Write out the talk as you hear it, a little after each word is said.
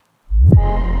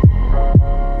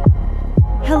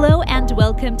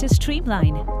Welcome to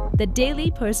Streamline, the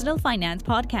daily personal finance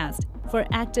podcast for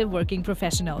active working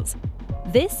professionals.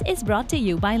 This is brought to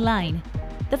you by Line,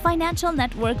 the financial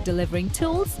network delivering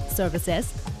tools,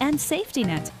 services, and safety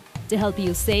net to help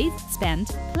you save, spend,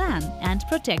 plan, and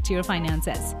protect your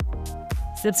finances.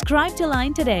 Subscribe to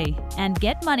Line today and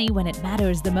get money when it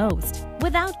matters the most,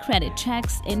 without credit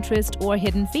checks, interest, or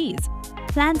hidden fees.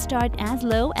 Plans start as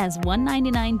low as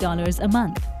 $199 a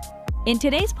month. In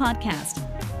today's podcast,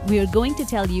 we are going to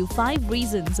tell you 5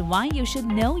 reasons why you should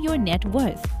know your net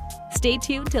worth. Stay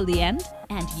tuned till the end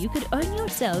and you could earn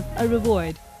yourself a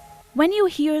reward. When you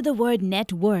hear the word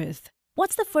net worth,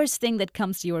 what's the first thing that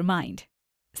comes to your mind?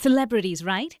 Celebrities,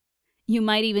 right? You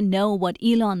might even know what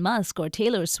Elon Musk or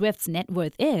Taylor Swift's net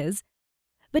worth is.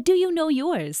 But do you know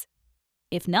yours?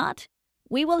 If not,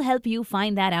 we will help you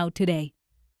find that out today.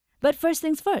 But first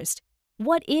things first,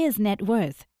 what is net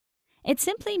worth? It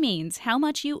simply means how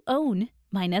much you own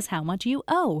minus how much you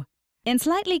owe. In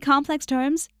slightly complex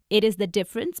terms, it is the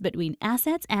difference between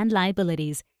assets and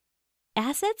liabilities.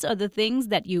 Assets are the things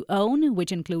that you own,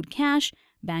 which include cash,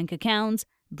 bank accounts,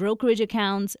 brokerage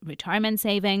accounts, retirement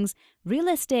savings, real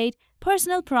estate,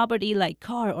 personal property like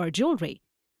car or jewelry.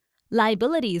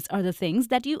 Liabilities are the things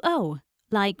that you owe,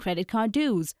 like credit card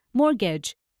dues,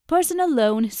 mortgage, personal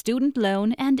loan, student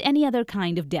loan, and any other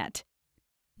kind of debt.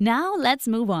 Now let's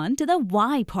move on to the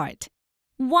why part.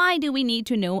 Why do we need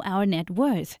to know our net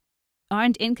worth?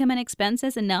 Aren't income and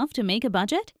expenses enough to make a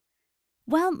budget?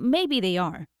 Well, maybe they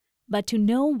are. But to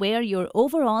know where your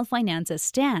overall finances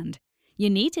stand, you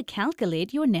need to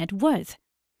calculate your net worth.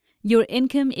 Your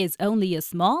income is only a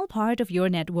small part of your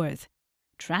net worth.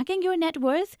 Tracking your net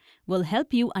worth will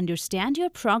help you understand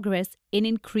your progress in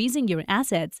increasing your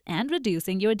assets and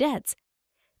reducing your debts.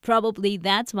 Probably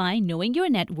that's why knowing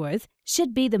your net worth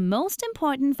should be the most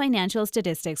important financial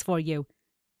statistics for you.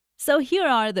 So here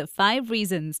are the 5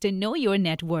 reasons to know your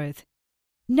net worth.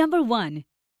 Number 1.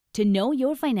 To know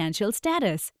your financial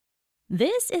status.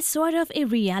 This is sort of a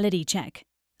reality check.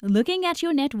 Looking at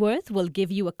your net worth will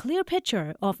give you a clear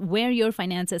picture of where your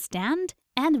finances stand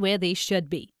and where they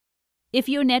should be. If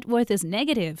your net worth is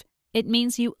negative, it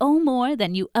means you owe more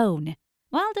than you own.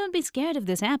 Well, don't be scared if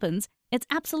this happens. It's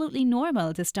absolutely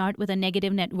normal to start with a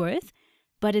negative net worth,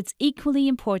 but it's equally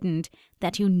important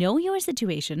that you know your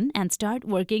situation and start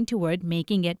working toward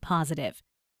making it positive.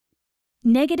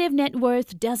 Negative net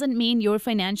worth doesn't mean you're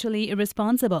financially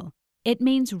irresponsible. It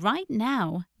means right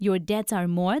now your debts are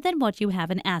more than what you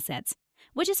have in assets,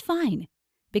 which is fine,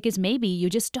 because maybe you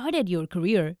just started your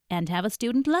career and have a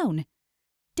student loan.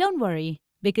 Don't worry,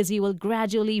 because you will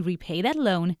gradually repay that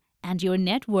loan and your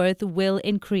net worth will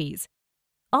increase.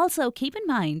 Also, keep in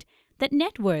mind that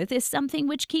net worth is something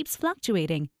which keeps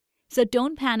fluctuating, so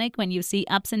don't panic when you see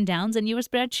ups and downs in your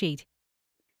spreadsheet.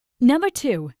 Number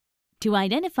 2. To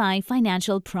identify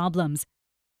financial problems.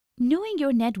 Knowing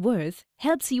your net worth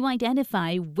helps you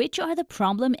identify which are the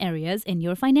problem areas in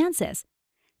your finances.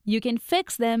 You can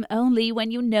fix them only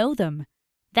when you know them.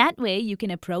 That way you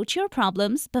can approach your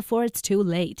problems before it's too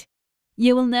late.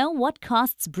 You will know what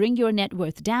costs bring your net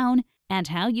worth down and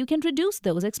how you can reduce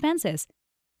those expenses.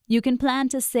 You can plan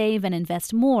to save and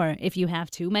invest more if you have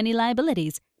too many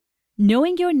liabilities.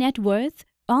 Knowing your net worth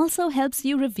also helps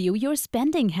you review your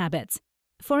spending habits.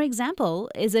 For example,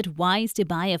 is it wise to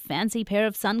buy a fancy pair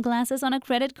of sunglasses on a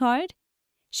credit card?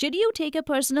 Should you take a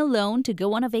personal loan to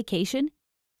go on a vacation?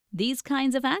 These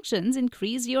kinds of actions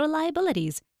increase your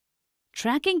liabilities.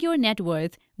 Tracking your net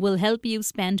worth will help you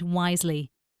spend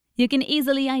wisely. You can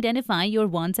easily identify your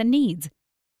wants and needs.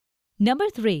 Number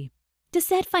 3. To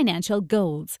set financial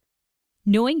goals.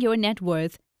 Knowing your net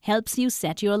worth helps you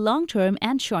set your long-term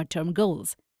and short-term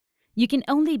goals. You can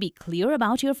only be clear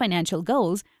about your financial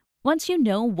goals once you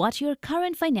know what your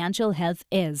current financial health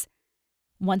is.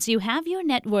 Once you have your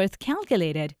net worth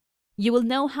calculated, you will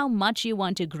know how much you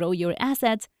want to grow your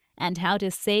assets and how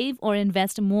to save or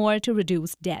invest more to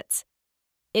reduce debts.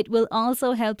 It will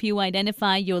also help you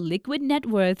identify your liquid net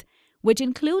worth, which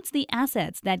includes the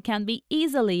assets that can be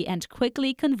easily and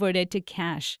quickly converted to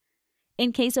cash.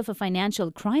 In case of a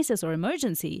financial crisis or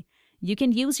emergency, you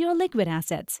can use your liquid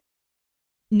assets.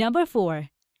 Number 4.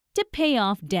 To pay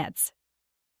off debts.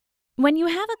 When you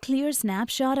have a clear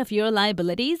snapshot of your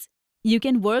liabilities, you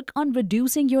can work on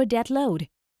reducing your debt load.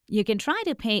 You can try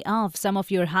to pay off some of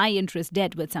your high-interest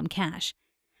debt with some cash.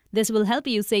 This will help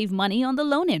you save money on the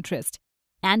loan interest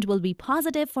and will be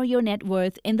positive for your net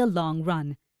worth in the long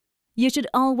run. You should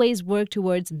always work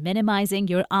towards minimizing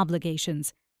your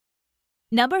obligations.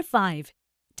 Number 5.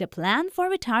 To plan for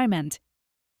retirement.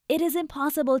 It is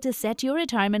impossible to set your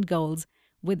retirement goals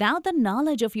without the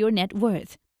knowledge of your net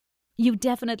worth. You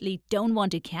definitely don't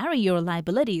want to carry your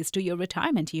liabilities to your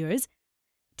retirement years.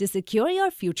 To secure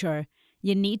your future,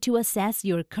 you need to assess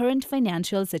your current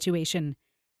financial situation.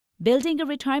 Building a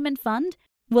retirement fund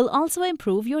will also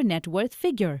improve your net worth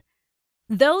figure.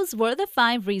 Those were the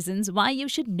 5 reasons why you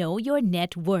should know your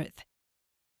net worth.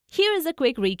 Here is a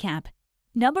quick recap.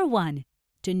 Number 1,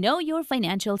 to know your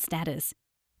financial status.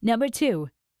 Number 2,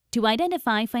 to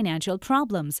identify financial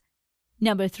problems.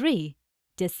 Number 3,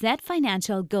 to set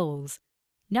financial goals.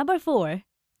 Number 4,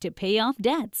 to pay off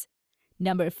debts.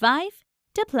 Number 5,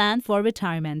 to plan for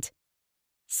retirement.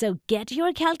 So get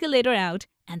your calculator out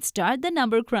and start the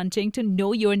number crunching to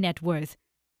know your net worth.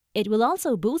 It will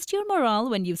also boost your morale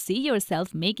when you see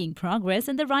yourself making progress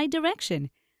in the right direction.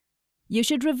 You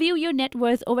should review your net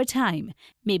worth over time,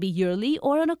 maybe yearly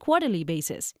or on a quarterly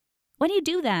basis. When you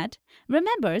do that,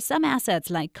 remember some assets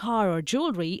like car or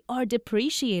jewelry are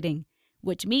depreciating,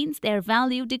 which means their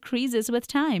value decreases with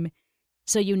time.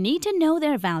 So you need to know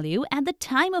their value at the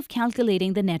time of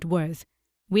calculating the net worth.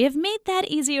 We have made that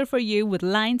easier for you with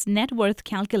Line's Net Worth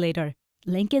Calculator.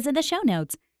 Link is in the show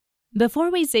notes. Before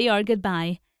we say our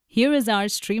goodbye, here is our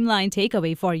Streamline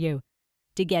takeaway for you.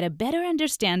 To get a better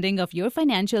understanding of your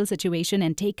financial situation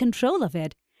and take control of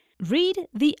it, read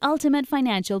The Ultimate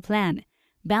Financial Plan,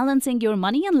 Balancing Your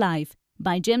Money and Life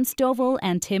by Jim Stovall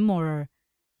and Tim Morer.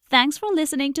 Thanks for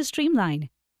listening to Streamline.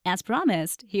 As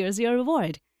promised, here's your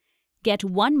reward. Get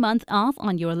 1 month off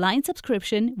on your Line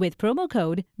subscription with promo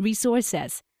code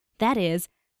RESOURCES. That is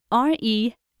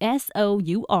RESOURCES.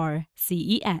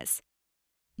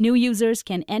 New users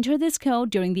can enter this code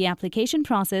during the application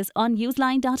process on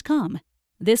useline.com.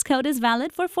 This code is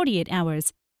valid for 48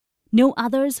 hours. Know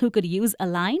others who could use a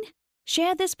Line?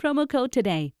 Share this promo code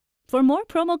today. For more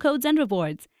promo codes and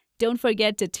rewards, don't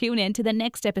forget to tune in to the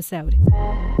next episode.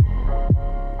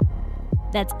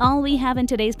 That's all we have in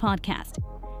today's podcast.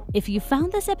 If you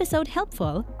found this episode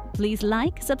helpful, please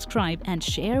like, subscribe, and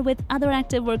share with other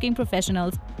active working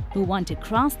professionals who want to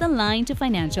cross the line to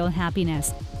financial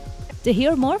happiness. To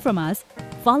hear more from us,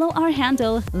 follow our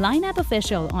handle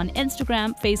LineAppOfficial on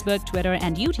Instagram, Facebook, Twitter,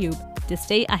 and YouTube to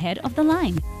stay ahead of the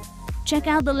line. Check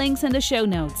out the links in the show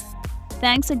notes.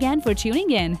 Thanks again for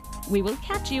tuning in. We will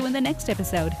catch you in the next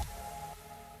episode.